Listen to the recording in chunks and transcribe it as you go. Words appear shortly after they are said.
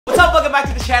What's up, welcome back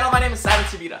to the channel. My name is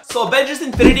Servida. So Avengers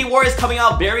Infinity War is coming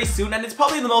out very soon, and it's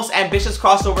probably the most ambitious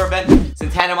crossover event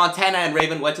since Hannah Montana and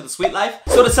Raven went to the sweet life.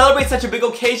 So to celebrate such a big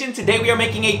occasion, today we are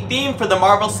making a theme for the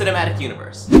Marvel Cinematic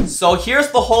Universe. So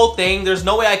here's the whole thing. There's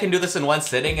no way I can do this in one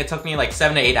sitting. It took me like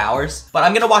 7 to 8 hours, but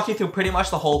I'm gonna walk you through pretty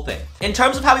much the whole thing. In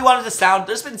terms of how we want it to sound,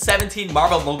 there's been 17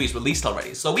 Marvel movies released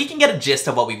already, so we can get a gist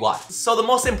of what we want. So the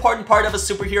most important part of a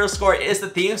superhero score is the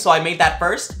theme, so I made that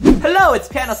first. Hello, it's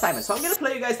Piano Simon. So I'm gonna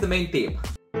play you guys the main theme.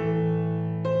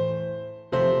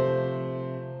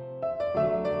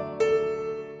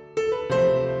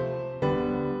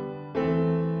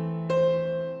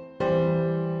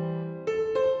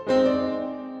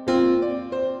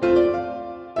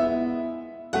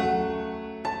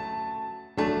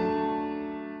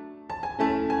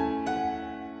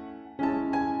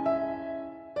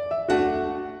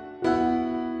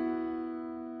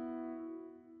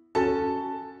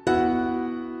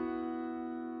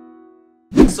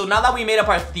 So now that we made up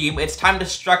our theme, it's time to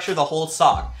structure the whole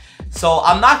song. So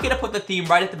I'm not gonna put the theme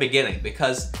right at the beginning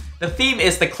because the theme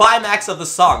is the climax of the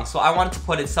song. So I wanted to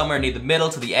put it somewhere near the middle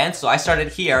to the end. So I started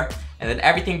here, and then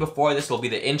everything before this will be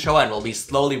the intro, and we'll be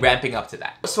slowly ramping up to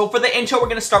that. So for the intro, we're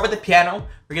gonna start with the piano.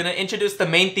 We're gonna introduce the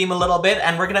main theme a little bit,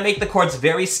 and we're gonna make the chords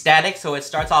very static so it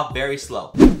starts off very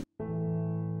slow.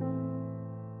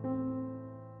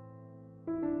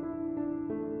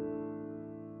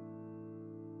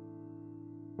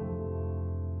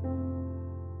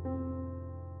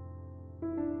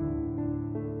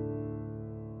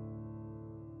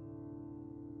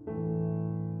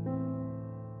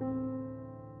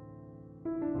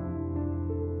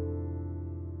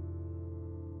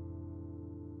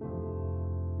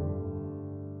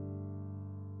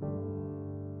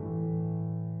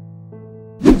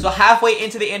 So halfway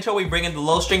into the intro, we bring in the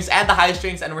low strings and the high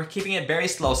strings, and we're keeping it very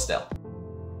slow still.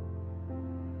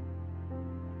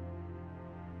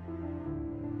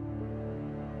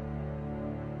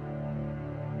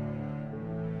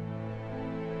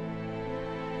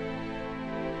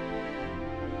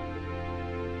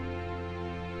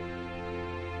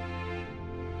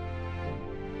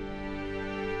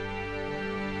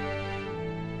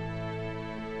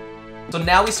 So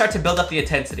now we start to build up the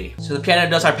intensity. So the piano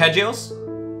does arpeggios.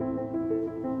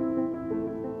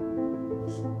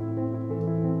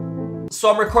 So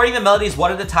I'm recording the melodies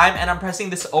one at a time, and I'm pressing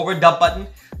this overdub button,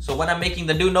 so when I'm making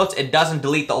the new notes, it doesn't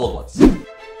delete the old ones.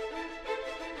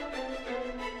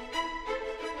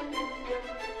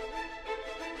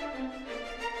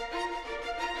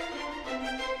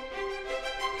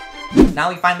 Now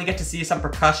we finally get to see some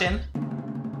percussion.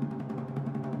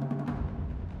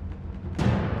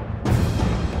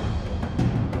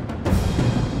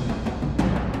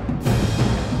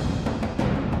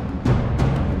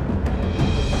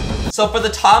 So for the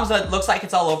toms, it looks like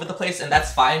it's all over the place, and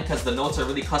that's fine because the notes are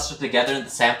really clustered together in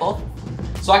the sample.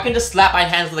 So I can just slap my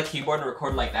hands on the keyboard and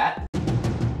record like that.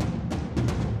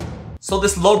 So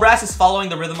this low brass is following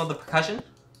the rhythm of the percussion.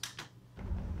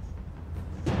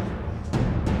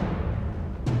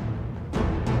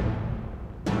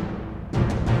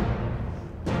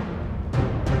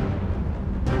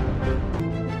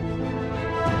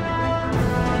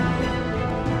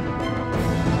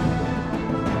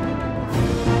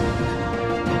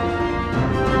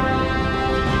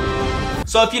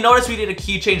 So if you notice, we did a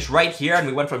key change right here, and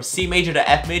we went from C major to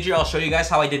F major. I'll show you guys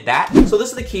how I did that. So this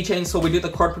is the key change. So we do the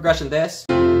chord progression this.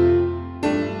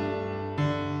 And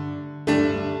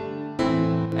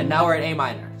now we're in A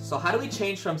minor. So how do we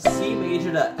change from C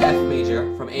major to F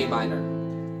major from A minor?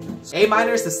 So A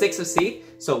minor is the 6th of C.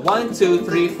 So 1, 2,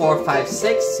 3, 4, 5,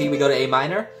 6. C, we go to A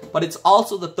minor. But it's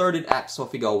also the 3rd in F. So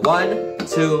if we go 1,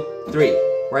 2, 3,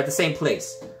 we're at the same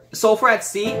place. So if we're at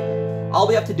C, all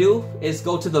we have to do is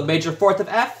go to the major 4th of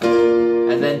F,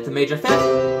 and then to major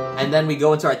 5th, and then we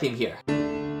go into our theme here.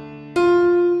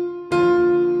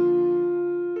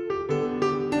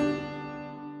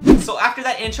 So after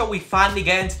that intro, we finally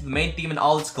get into the main theme in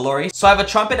all its glory. So I have a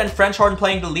trumpet and French horn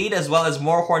playing the lead, as well as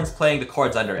more horns playing the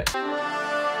chords under it.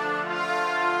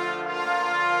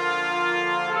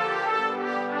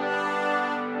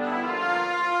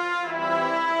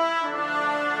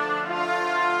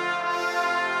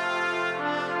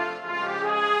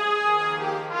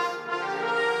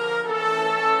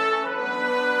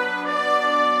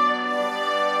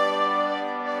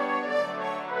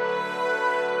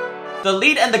 The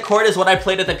lead and the chord is what I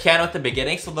played at the piano at the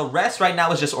beginning, so the rest right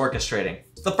now is just orchestrating.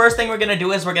 So the first thing we're gonna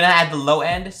do is we're gonna add the low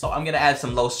end, so I'm gonna add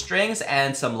some low strings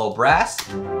and some low brass.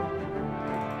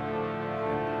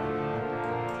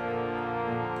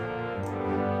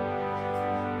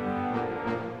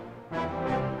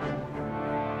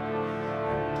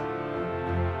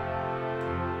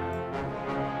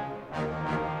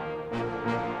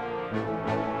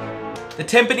 The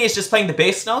timpani is just playing the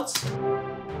bass notes.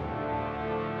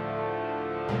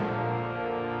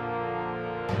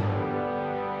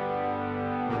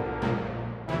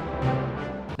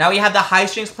 Now we have the high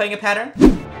strings playing a pattern.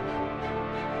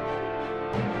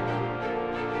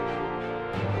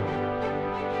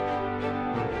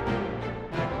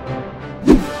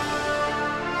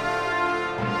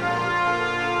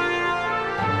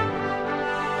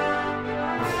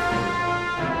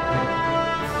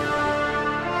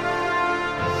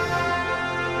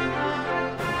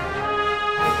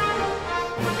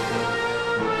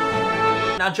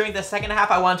 Now during the second half,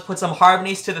 I wanted to put some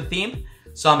harmonies to the theme.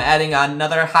 So I'm adding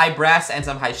another high brass and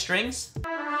some high strings.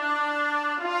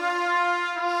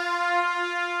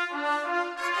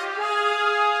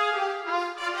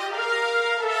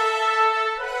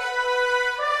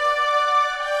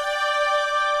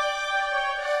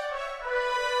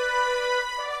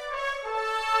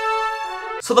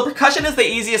 So the percussion is the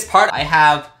easiest part. I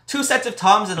have 2 sets of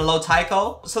toms and a low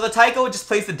taiko. So the taiko just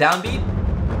plays the downbeat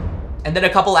and then a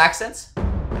couple accents.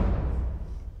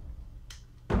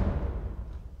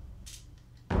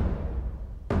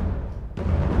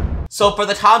 So for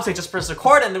the toms, they just press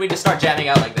record and then we just start jamming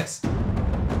out like this.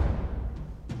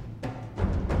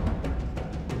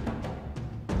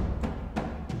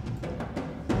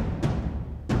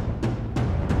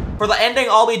 For the ending,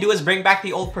 all we do is bring back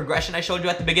the old progression I showed you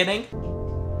at the beginning.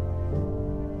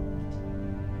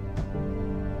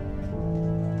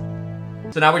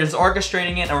 So now we're just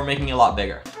orchestrating it and we're making it a lot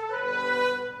bigger.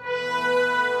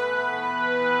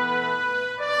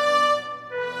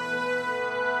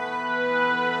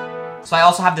 So I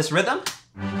also have this rhythm.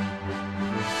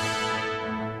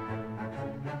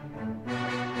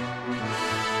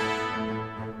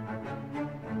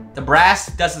 The brass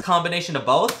does a combination of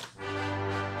both.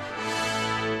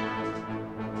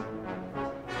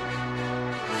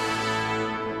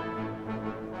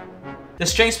 The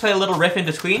strings play a little riff in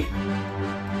between.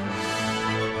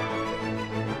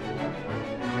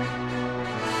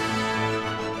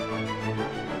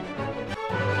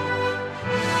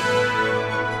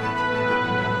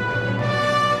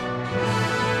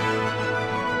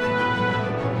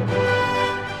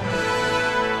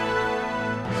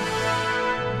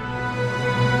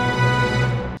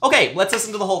 Okay, let's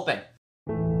listen to the whole thing.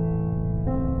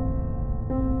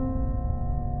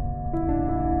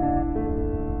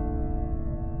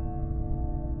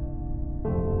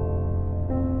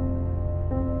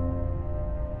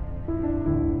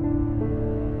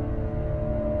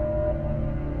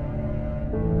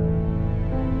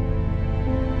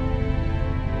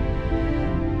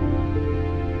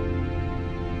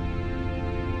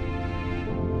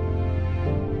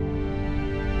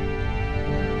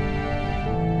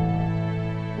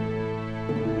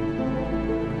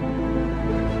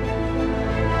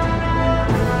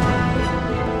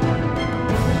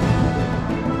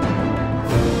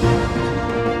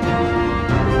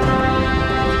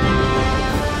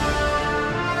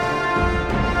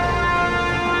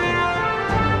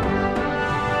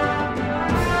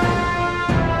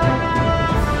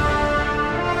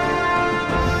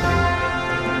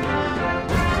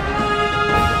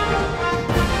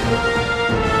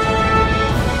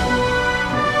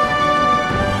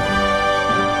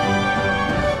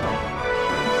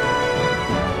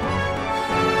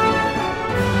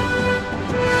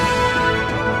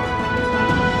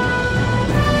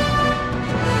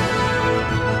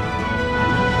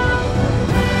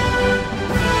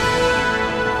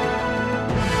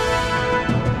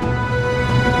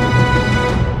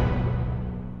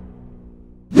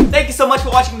 Thank you so much for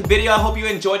watching the video. I hope you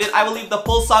enjoyed it. I will leave the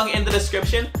full song in the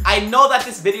description. I know that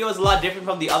this video is a lot different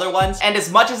from the other ones, and as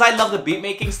much as I love the beat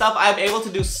making stuff, I'm able to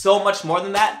do so much more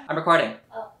than that. I'm recording.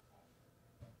 Oh.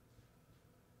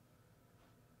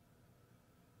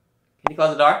 Can you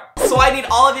close the door? So I need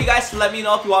all of you guys to let me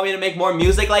know if you want me to make more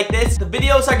music like this. The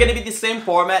videos are gonna be the same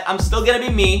format. I'm still gonna be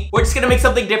me. We're just gonna make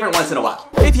something different once in a while.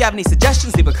 If you have any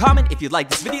suggestions, leave a comment. If you like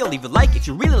this video, leave a like. If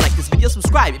you really like this video,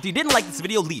 subscribe. If you didn't like this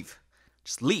video, leave.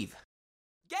 Just leave.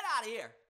 Get out of here.